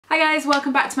Hi guys,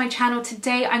 welcome back to my channel.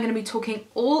 Today I'm going to be talking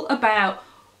all about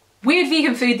weird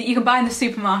vegan food that you can buy in the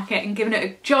supermarket and giving it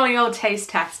a jolly old taste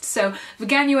test. So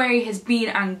Veganuary has been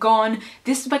and gone.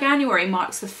 This Veganuary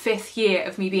marks the 5th year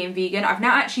of me being vegan. I've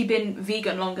now actually been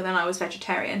vegan longer than I was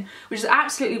vegetarian, which is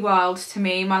absolutely wild to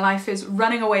me. My life is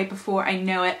running away before I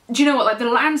know it. Do you know what, like the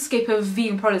landscape of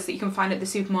vegan products that you can find at the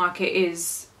supermarket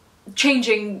is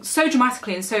changing so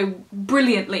dramatically and so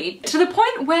brilliantly, to the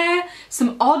point where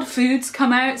some odd foods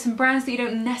come out, some brands that you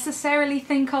don't necessarily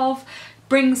think of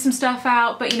bring some stuff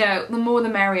out, but you know, the more the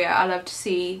merrier. I love to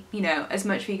see, you know, as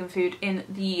much vegan food in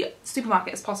the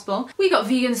supermarket as possible. We got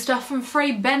vegan stuff from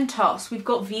Fray Bentos, we've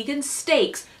got vegan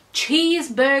steaks,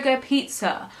 cheeseburger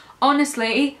pizza.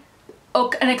 Honestly,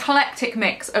 an eclectic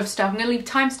mix of stuff. I'm going to leave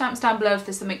timestamps down below if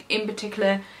there's something in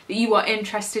particular that you are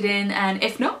interested in, and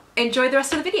if not, enjoy the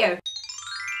rest of the video.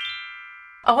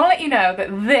 I want to let you know that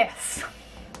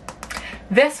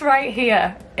this right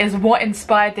here is what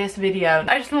inspired this video.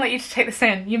 I just want to let you take this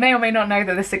in. You may or may not know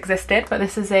that this existed, but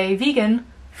this is a vegan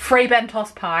Fray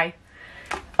Bentos pie.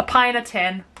 A pie in a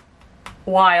tin.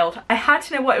 Wild. I had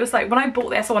to know what it was like. When I bought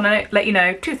this, I want to let you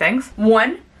know two things.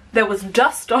 One, there was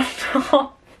dust on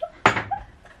top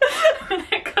when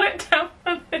I got it down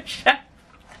on the shelf.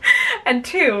 And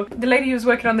two, the lady who was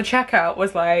working on the checkout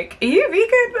was like, "Are you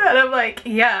vegan?" And I'm like,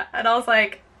 "Yeah." And I was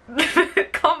like,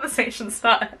 conversation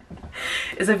started.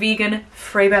 It's a vegan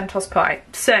Fray Bentos pie.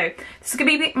 So this is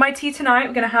gonna be my tea tonight.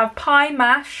 We're gonna have pie,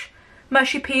 mash,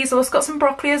 mushy peas. I've also got some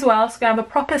broccoli as well. So we're gonna have a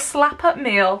proper slap up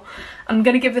meal. I'm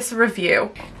gonna give this a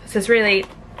review. This is really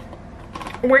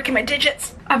working my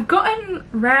digits. I've gotten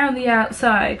round the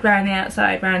outside, round the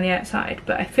outside, round the outside,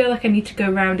 but I feel like I need to go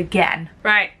round again.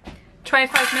 Right,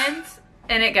 25 minutes.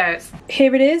 And it goes.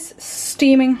 Here it is,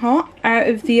 steaming hot out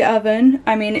of the oven.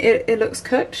 I mean, it looks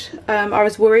cooked. I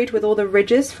was worried with all the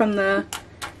ridges from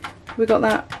we got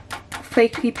that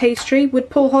flaky pastry. Would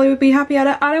Paul Hollywood be happy? I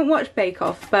don't watch Bake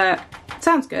Off, but it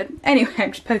sounds good. Anyway,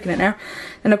 I'm just poking it now.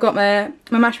 And I've got my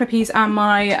mashed peas and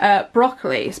my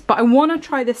broccoli. But I want to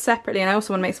try this separately, and I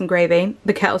also want to make some gravy.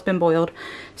 The kettle's been boiled.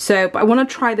 But I want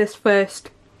to try this first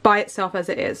by itself as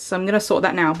it is, so I'm gonna sort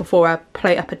that now before I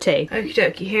plate up a tea. Okie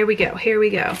dokie, here we go, here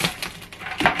we go.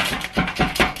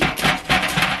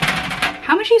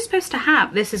 How much are you supposed to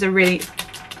have? This is a really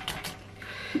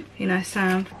nice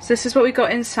sound. So this is what we got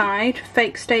inside: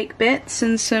 fake steak bits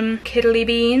and some Higgidy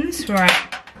beans. Right,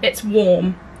 it's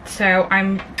warm, so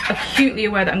I'm acutely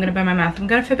aware that I'm gonna burn my mouth. I'm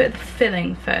going for a bit of the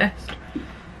filling first.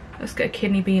 Let's get a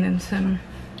kidney bean and some.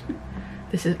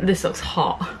 This looks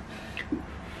hot.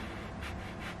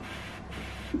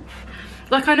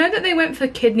 Like, I know that they went for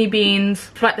kidney beans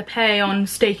for like the pay on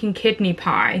steak and kidney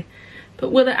pie, but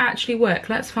will it actually work?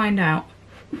 Let's find out.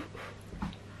 I'm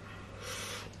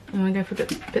gonna go for a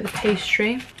bit of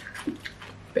pastry. A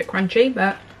bit crunchy,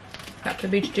 but that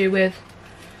could be to do with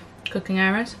cooking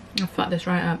errors. I'll fuck this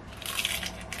right up.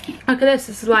 Look at this,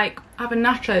 this is like having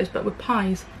nachos but with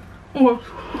pies. Oh.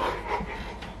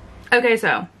 Okay,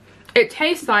 so it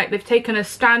tastes like they've taken a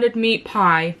standard meat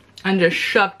pie and just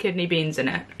shoved kidney beans in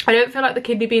it. I don't feel like the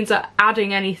kidney beans are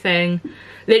adding anything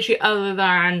literally other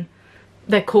than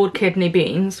they're called kidney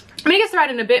beans. I mean, I guess they're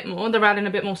adding a bit more, they're adding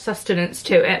a bit more sustenance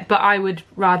to it, but I would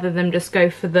rather them just go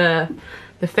for the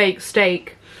fake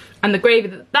steak and the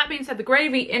gravy. That being said, the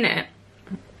gravy in it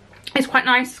is quite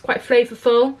nice, quite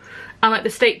flavorful, and like the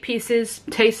steak pieces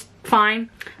taste fine.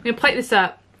 I'm gonna plate this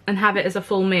up and have it as a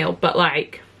full meal, but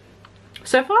like,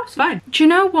 so far it's fine. Do you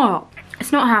know what?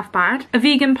 It's not half bad. A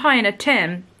vegan pie in a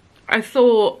tin, I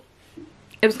thought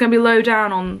it was gonna be low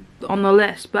down on the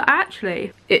list, but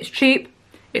actually it's cheap,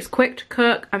 it's quick to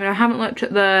cook. I mean, I haven't looked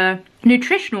at the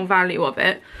nutritional value of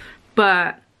it,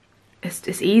 but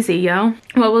it's easy, yo.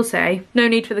 Well, we'll say, no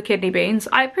need for the kidney beans.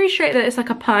 I appreciate that it's like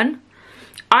a pun.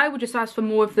 I would just ask for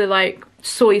more of the like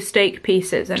soy steak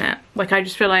pieces in it. Like, I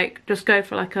just feel like, just go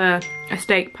for like a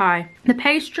steak pie. The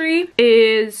pastry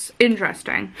is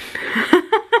interesting.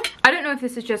 I don't know if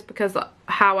this is just because of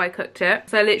how I cooked it.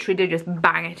 So I literally did just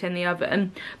bang it in the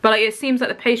oven. But like, it seems like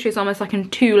the pastry is almost like in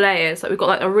 2 layers. Like, we've got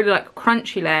like a really like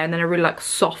crunchy layer and then a really like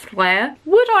soft layer.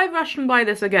 Would I rush and buy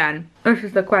this again? This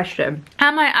is the question.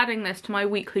 Am I adding this to my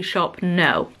weekly shop?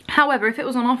 No. However, if it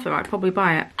was on offer, I'd probably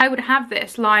buy it. I would have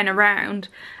this lying around,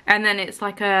 and then it's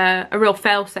like a real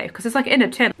fail-safe because it's like in a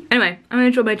tin. Anyway, I'm gonna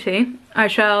enjoy my tea. I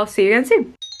shall see you again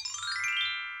soon.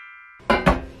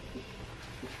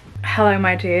 Hello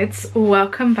my dudes,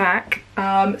 welcome back.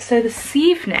 So this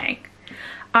evening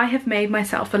I have made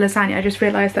myself a lasagna. I just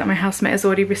realised that my housemate has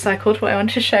already recycled what I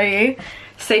wanted to show you.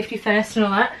 Safety first and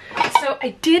all that. So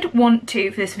I did want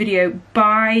to, for this video,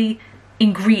 buy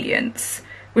ingredients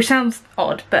which sounds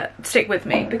odd, but stick with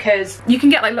me because you can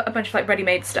get like a bunch of like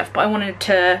ready-made stuff, but I wanted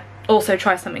to also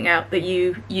try something out that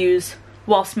you use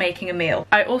whilst making a meal.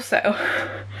 I also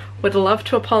would love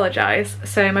to apologise.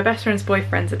 So my best friend's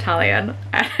boyfriend's Italian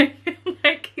and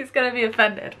like he's gonna be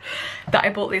offended that I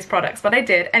bought these products, but I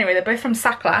did. Anyway, they're both from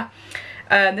Sacla.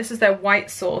 This is their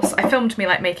white sauce. I filmed me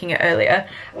like making it earlier,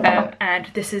 and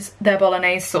this is their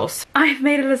bolognese sauce. I've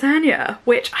made a lasagna,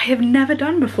 which I have never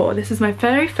done before. This is my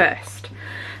very first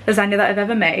lasagna that I've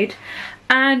ever made,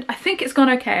 and I think it's gone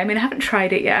okay. I mean, I haven't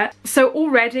tried it yet. So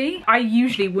already, I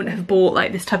usually wouldn't have bought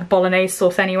like this type of bolognese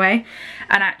sauce anyway,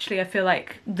 and actually I feel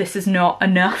like this is not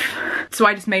enough. So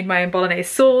I just made my own bolognese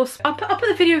sauce. I'll put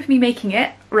the video of me making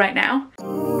it right now.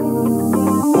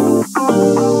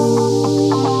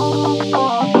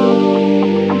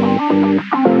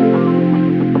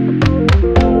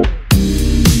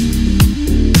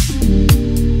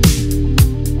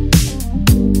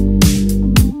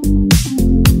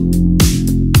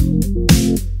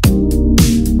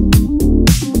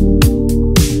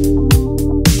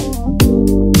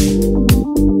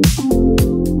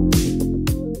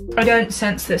 I don't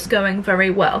sense this going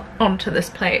very well onto this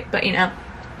plate, but you know,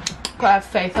 gotta have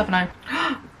faith, haven't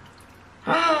I?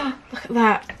 Look at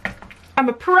that. I'm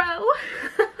a pro.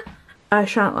 I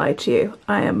shan't lie to you.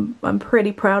 I'm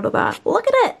pretty proud of that. Look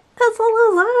at it. It's a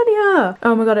lasagna.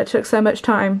 Oh my god, it took so much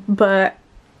time, but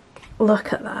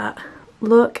look at that.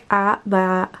 Look at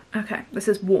that. Okay, this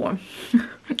is warm.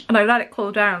 And I let it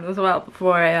cool down as well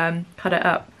before I cut it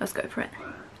up. Let's go for it.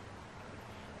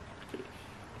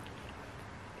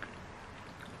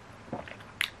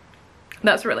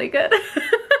 That's really good.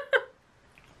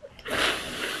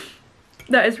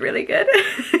 That is really good.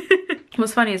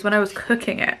 What's funny is when I was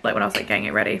cooking it, like when I was like getting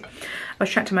it ready, I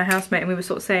was chatting to my housemate and we were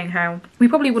sort of saying how we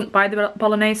probably wouldn't buy the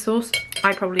bolognese sauce.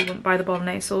 I probably wouldn't buy the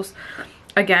bolognese sauce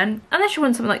again, unless you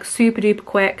want something like super duper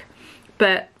quick,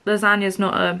 but lasagna's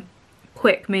not a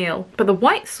quick meal. But the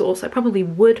white sauce I probably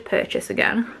would purchase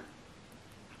again.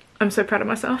 I'm so proud of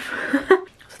myself.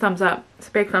 It's a thumbs up. It's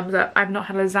a big thumbs up. I've not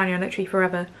had lasagna literally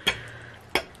forever.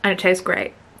 And it tastes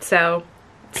great. So,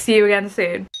 see you again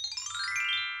soon.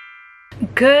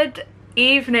 Good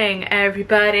evening,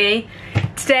 everybody.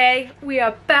 Today, we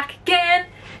are back again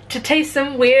to taste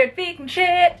some weird vegan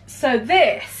shit. So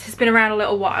this has been around a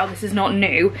little while. This is not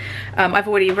new. I've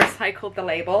already recycled the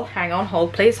label. Hang on,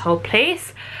 hold please, hold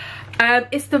please.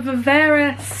 It's the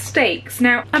Vivera Steaks.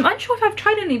 Now, I'm unsure if I've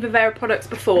tried any Vivera products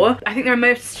before. I think they're in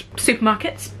most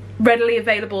supermarkets, readily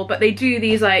available, but they do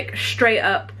these like straight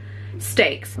up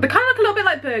steaks. They kind of look a little bit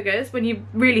like burgers when you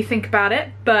really think about it,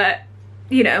 but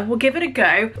you know, we'll give it a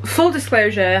go. Full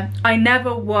disclosure, I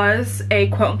never was a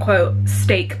quote-unquote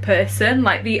steak person.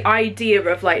 Like the idea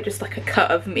of like just like a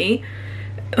cut of meat,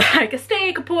 like a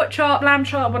steak, a pork chop, lamb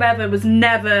chop, whatever, was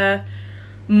never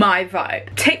my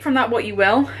vibe. Take from that what you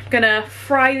will. I'm gonna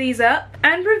fry these up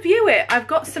and review it. I've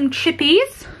got some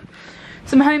chippies,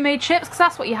 some homemade chips, because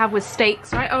that's what you have with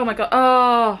steaks, right? Oh my god,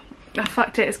 oh, I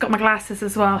fucked it, it's got my glasses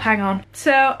as well, hang on.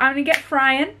 So I'm gonna get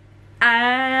frying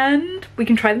and we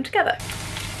can try them together.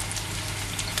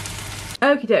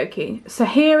 Okie dokie, so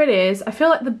here it is. I feel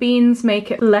like the beans make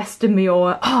it less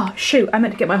demure. Oh shoot, I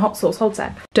meant to get my hot sauce, hold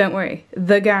sec. Don't worry,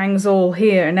 the gang's all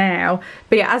here now.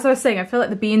 But yeah, as I was saying, I feel like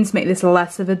the beans make this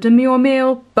less of a demure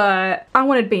meal, but I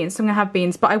wanted beans, so I'm gonna have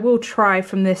beans, but I will try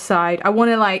from this side. I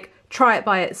wanna like try it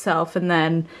by itself and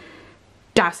then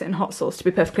douse it in hot sauce, to be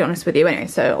perfectly honest with you. Anyway,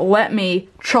 so let me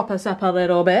chop us up a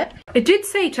little bit. It did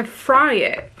say to fry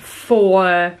it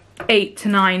for 8 to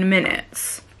 9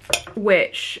 minutes,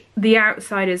 which the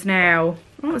outside is now,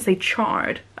 I don't want to say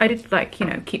charred. I did like, you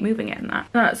know, keep moving it and that.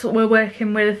 That's what we're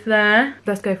working with there.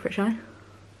 Let's go for it, shall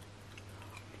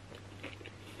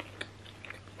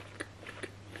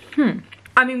I?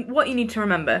 I mean, what you need to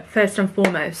remember, first and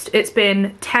foremost, it's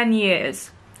been 10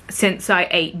 years since I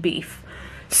ate beef.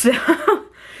 So,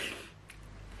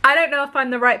 I don't know if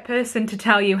I'm the right person to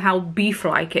tell you how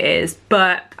beef-like it is,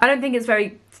 but I don't think it's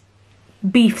very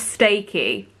beef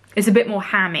steaky. It's a bit more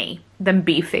hammy than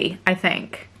beefy, I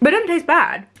think. But it doesn't taste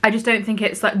bad. I just don't think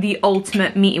it's like the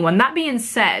ultimate meaty one. That being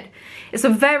said, it's a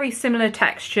very similar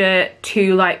texture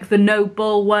to like the no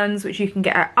bull ones, which you can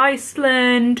get at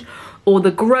Iceland, or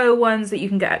the grow ones that you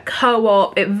can get at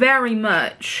Co-op. It very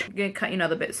much, I'm gonna cut you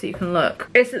another bit so you can look.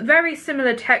 It's very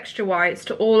similar texture-wise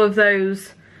to all of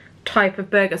those type of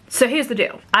burgers. So here's the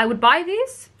deal. I would buy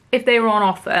these if they were on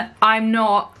offer. I'm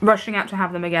not rushing out to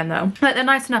have them again though. Like, they're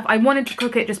nice enough. I wanted to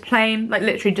cook it just plain, like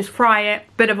literally just fry it,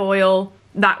 bit of oil,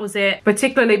 that was it.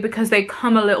 Particularly because they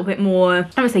come a little bit more,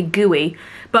 I would say gooey,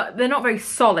 but they're not very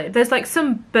solid. There's like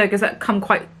some burgers that come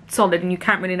quite solid and you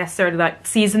can't really necessarily like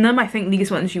season them. I think these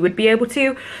ones you would be able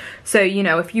to. So, you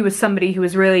know, if you were somebody who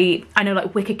was really, I know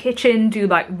like Wicked Kitchen do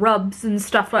like rubs and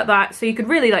stuff like that, so you could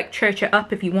really like church it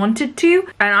up if you wanted to.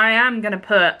 And I am gonna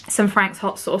put some Frank's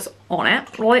hot sauce on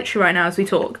it, literally right now as we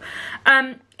talk.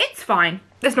 It's fine.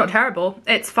 It's not terrible.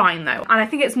 It's fine though. And I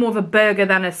think it's more of a burger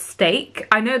than a steak.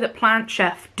 I know that Plant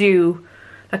Chef do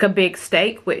like a big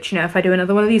steak, which, you know, if I do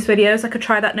another one of these videos, I could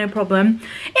try that no problem.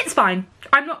 It's fine.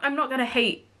 I'm not gonna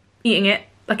hate eating it.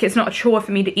 Like, it's not a chore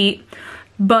for me to eat,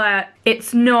 but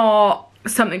it's not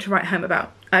something to write home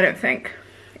about, I don't think.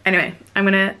 Anyway, I'm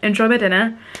gonna enjoy my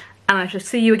dinner and I shall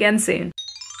see you again soon.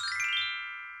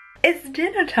 It's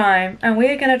dinner time and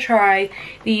we're gonna try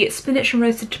the spinach and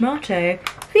roasted tomato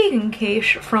vegan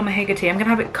quiche from Higgidy. I'm gonna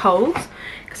have it cold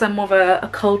because I'm more of a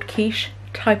cold quiche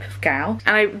type of gal,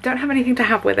 and I don't have anything to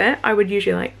have with it. I would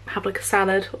usually like have like a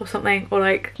salad or something, or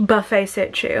like buffet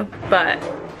situ, but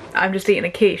I'm just eating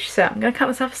a quiche, so I'm gonna cut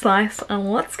myself a slice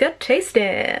and let's get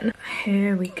tasting.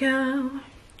 Here we go.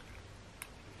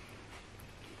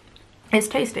 It's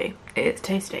tasty. It's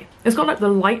tasty. It's got like the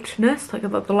lightness, like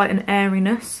the light and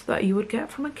airiness that you would get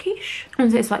from a quiche. I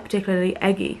wouldn't say it's like particularly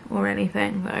eggy or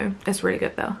anything though. It's really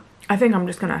good though. I think I'm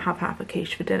just gonna have half a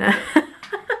quiche for dinner.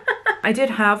 I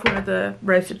did have one of the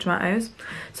roasted tomatoes,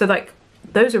 so like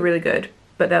those are really good,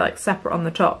 but they're like separate on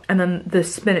the top, and then the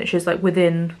spinach is like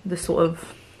within the sort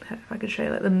of, if I could show you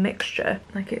like the mixture,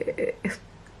 like it's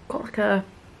got like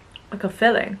a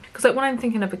filling. Because like when I'm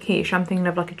thinking of a quiche, I'm thinking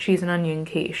of like a cheese and onion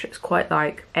quiche. It's quite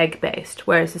like egg based,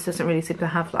 whereas this doesn't really seem to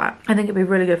have that. I think it'd be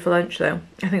really good for lunch though.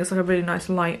 I think it's like a really nice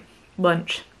light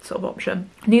lunch sort of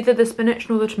option. Neither the spinach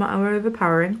nor the tomato are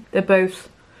overpowering. They're both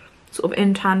sort of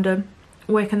in tandem,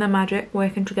 working their magic,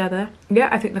 working together. Yeah,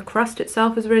 I think the crust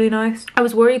itself is really nice. I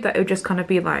was worried that it would just kind of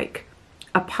be like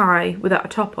a pie without a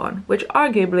top on, which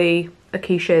arguably a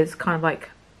quiche is kind of like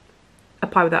a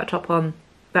pie without a top on.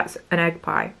 That's an egg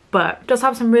pie, but it does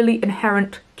have some really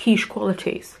inherent quiche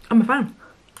qualities. I'm a fan.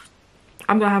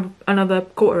 I'm gonna have another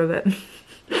quarter of it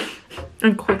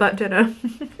and call that dinner.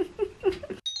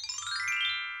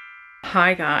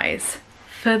 Hi guys,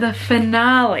 for the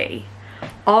finale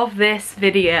of this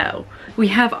video, we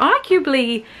have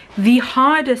arguably the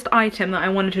hardest item that I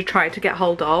wanted to try to get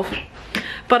hold of,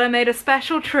 but I made a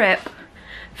special trip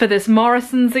for this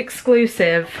Morrison's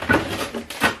exclusive.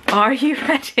 Are you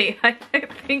ready? I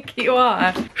don't think you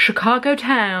are. Chicago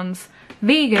Town's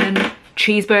vegan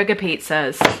cheeseburger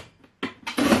pizzas.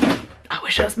 I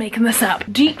wish I was making this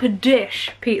up. Deep dish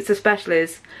pizza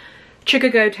specialists,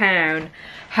 Chicago Town,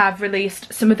 have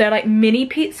released some of their like mini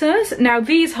pizzas. Now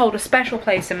these hold a special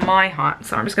place in my heart.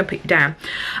 So I'm just gonna put you down.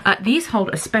 These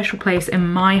hold a special place in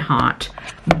my heart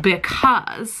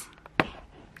because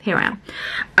here I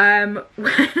am.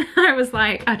 When I was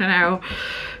like, I don't know,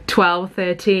 12,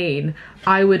 13,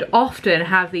 I would often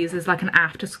have these as like an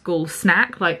after school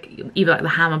snack, like either like the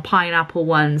ham and pineapple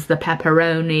ones, the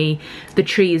pepperoni, the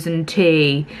cheese and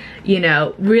tea, you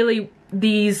know, really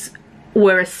these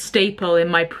were a staple in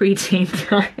my preteen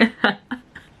time.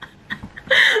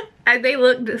 And they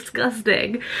look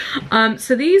disgusting.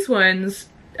 So these ones,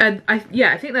 I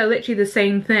think they're literally the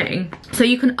same thing. So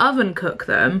you can oven cook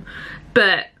them,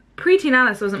 but preteen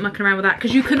Alice wasn't mucking around with that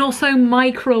because you can also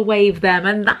microwave them,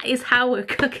 and that is how we're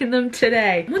cooking them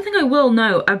today. One thing I will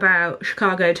note about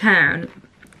Chicago Town,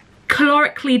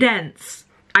 calorically dense.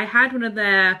 I had one of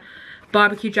their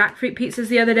barbecue jackfruit pizzas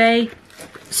the other day.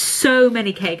 So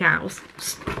many kcals,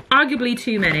 arguably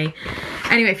too many.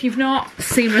 Anyway, if you've not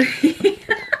seen one,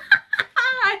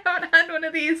 I haven't had one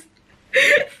of these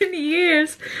in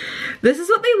years. This is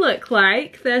what they look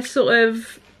like. They're sort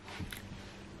of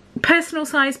personal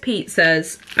size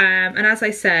pizzas, and as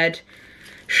I said,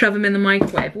 shove them in the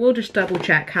microwave. We'll just double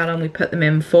check how long we put them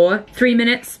in for. 3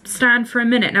 minutes, stand for a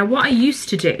minute. Now what I used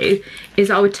to do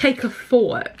is I would take a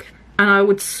fork and I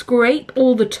would scrape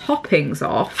all the toppings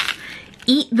off,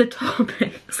 eat the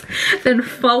toppings, then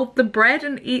fold the bread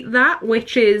and eat that,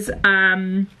 which is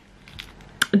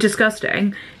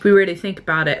disgusting if we really think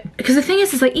about it. Because the thing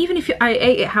is like, even if I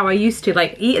ate it how I used to,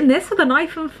 like eating this with a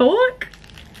knife and fork,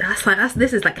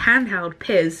 this is like handheld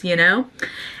piz, you know?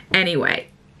 Anyway,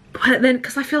 but then,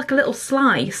 because I feel like a little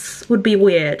slice would be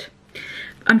weird.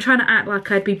 I'm trying to act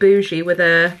like I'd be bougie with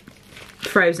a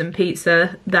frozen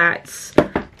pizza that's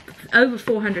over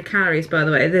 400 calories, by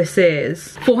the way. This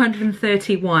is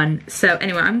 431. So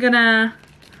anyway, I'm gonna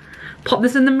pop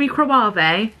this in the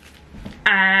microwave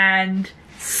and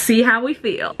see how we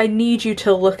feel. I need you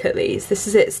to look at these. This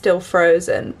is it still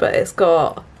frozen, but it's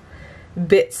got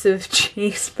bits of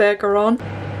cheeseburger on.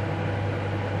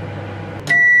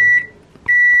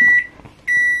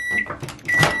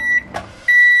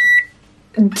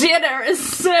 Dinner is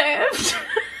served.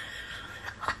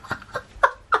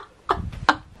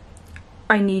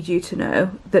 I need you to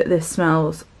know that this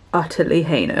smells utterly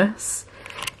heinous.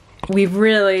 We have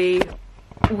really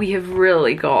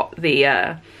got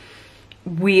the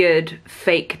weird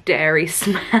fake dairy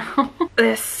smell.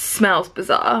 This smells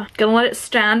bizarre. Gonna let it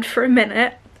stand for a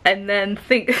minute and then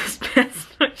think this best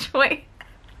which way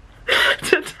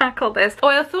to tackle this. Oh,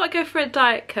 I thought I'd go for a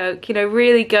Diet Coke, you know,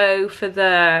 really go for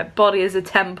the body as a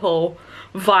temple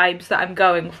vibes that I'm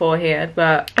going for here,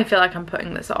 but I feel like I'm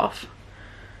putting this off.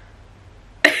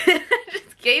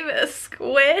 Just gave it a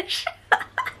squish.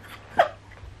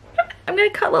 I'm gonna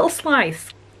cut a little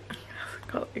slice.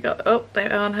 We got, oh,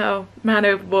 oh no, man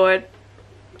overboard.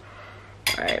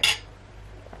 Alright.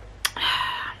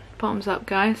 Bottoms up,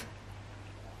 guys.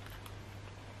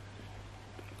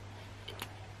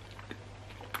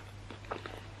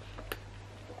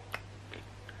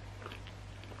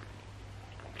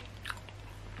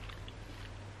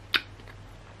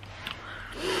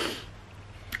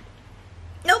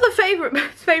 Not the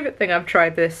favorite thing I've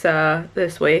tried this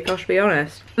this week, I should be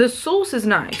honest. The sauce is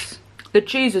nice. The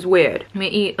cheese is weird. Let me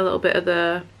eat a little bit of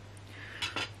the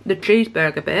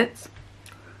cheeseburger bits.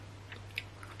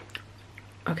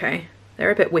 Okay,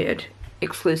 they're a bit weird,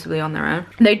 exclusively on their own.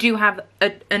 They do have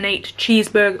an innate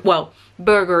cheeseburger, well,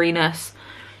 burgeriness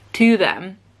to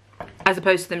them, as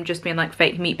opposed to them just being like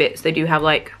fake meat bits. They do have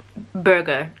like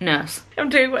burgerness. I'm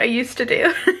doing what I used to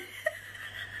do.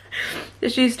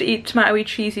 Just used to eat tomatoey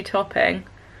cheesy topping.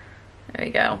 There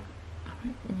we go.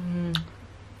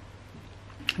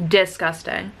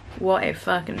 Disgusting. What a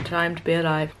fucking time to be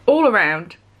alive. All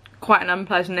around, quite an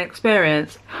unpleasant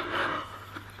experience.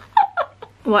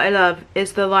 What I love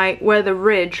is the like, where the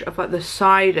ridge of like the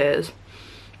side is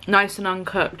nice and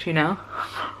uncooked, you know?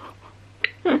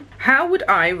 How would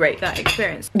I rate that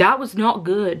experience? That was not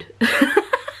good.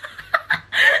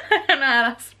 I don't know how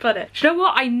else to put it. Do you know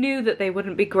what? I knew that they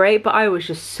wouldn't be great, but I was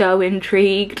just so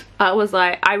intrigued. I was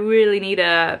like, I really need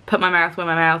to put my mouth where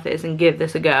my mouth is and give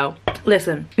this a go.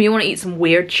 Listen, if you want to eat some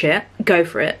weird shit, go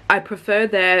for it. I prefer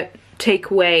their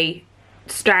takeaway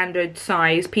standard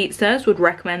size pizzas. Would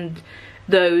recommend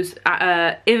those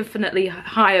at infinitely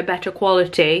higher, better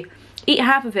quality. Eat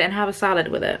half of it and have a salad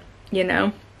with it, you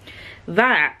know?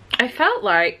 That, I felt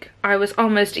like I was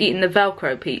almost eating the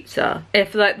Velcro pizza.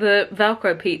 If like the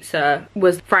Velcro pizza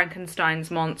was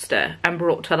Frankenstein's monster and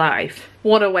brought to life.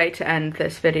 What a way to end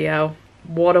this video.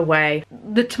 What a way.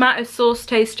 The tomato sauce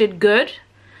tasted good.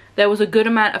 There was a good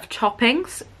amount of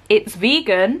toppings. It's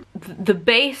vegan. The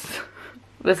base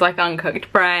was like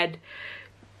uncooked bread.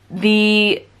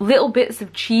 The little bits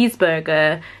of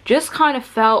cheeseburger just kind of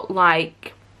felt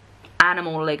like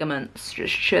animal ligaments.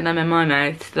 Just chew them in my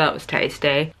mouth. That was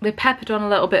tasty. They peppered on a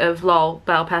little bit of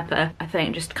bell pepper, I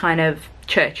think, just kind of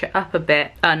church it up a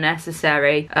bit.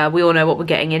 Unnecessary. We all know what we're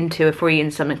getting into if we're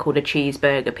eating something called a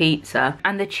cheeseburger pizza.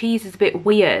 And the cheese is a bit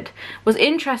weird. What's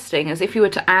interesting is if you were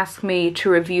to ask me to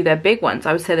review their big ones,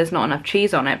 I would say there's not enough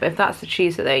cheese on it, but if that's the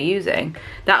cheese that they're using,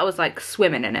 that was like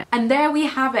swimming in it. And there we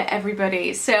have it,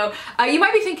 everybody. So you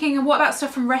might be thinking, what about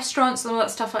stuff from restaurants and all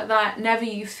that stuff like that? Never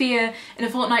you fear. In a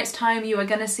fortnight's time, you are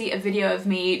gonna see a video of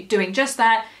me doing just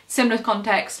that. Similar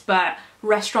context, but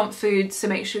restaurant food, so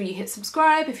make sure you hit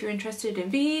subscribe if you're interested in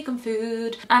vegan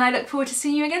food, and I look forward to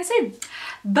seeing you again soon.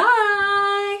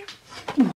 Bye!